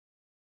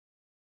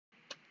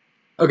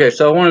Okay,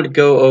 so I wanted to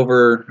go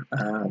over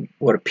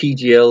what a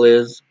PGL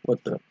is,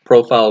 what the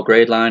profile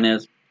grade line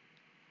is.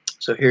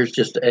 So here's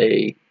just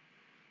a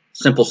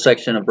simple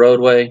section of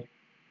roadway.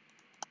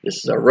 This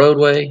is our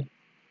roadway,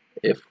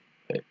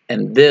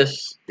 and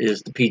this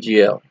is the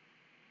PGL.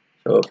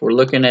 So if we're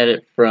looking at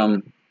it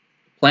from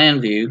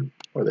plan view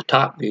or the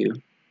top view,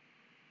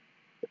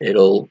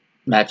 it'll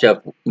match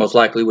up most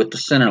likely with the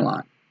center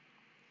line.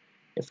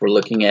 If we're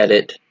looking at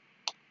it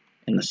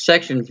in the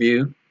section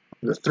view,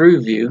 the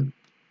through view,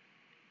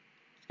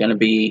 it's going to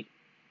be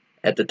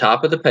at the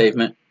top of the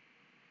pavement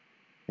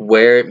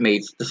where it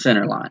meets the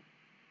center line.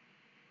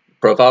 The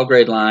profile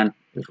grade line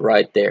is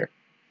right there.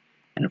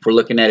 And if we're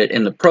looking at it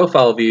in the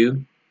profile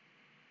view,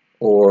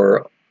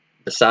 or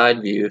the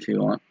side view if you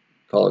want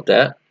to call it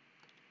that,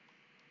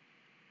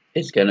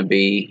 it's going to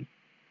be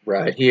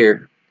right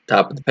here,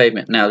 top of the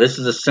pavement. Now this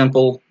is a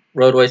simple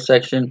roadway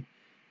section.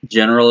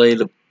 Generally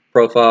the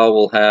profile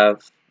will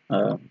have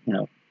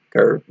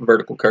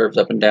vertical curves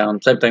up and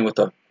down. Same thing with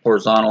the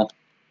horizontal.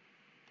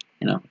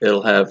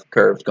 It'll have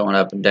curves going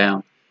up and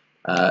down.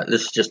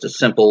 This is just a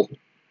simple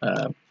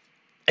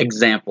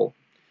example.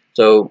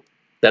 So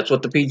that's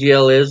what the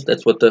PGL is.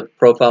 That's what the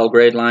profile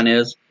grade line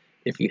is.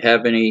 If you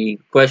have any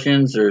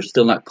questions or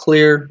still not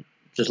clear,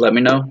 just let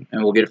me know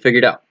and we'll get it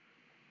figured out.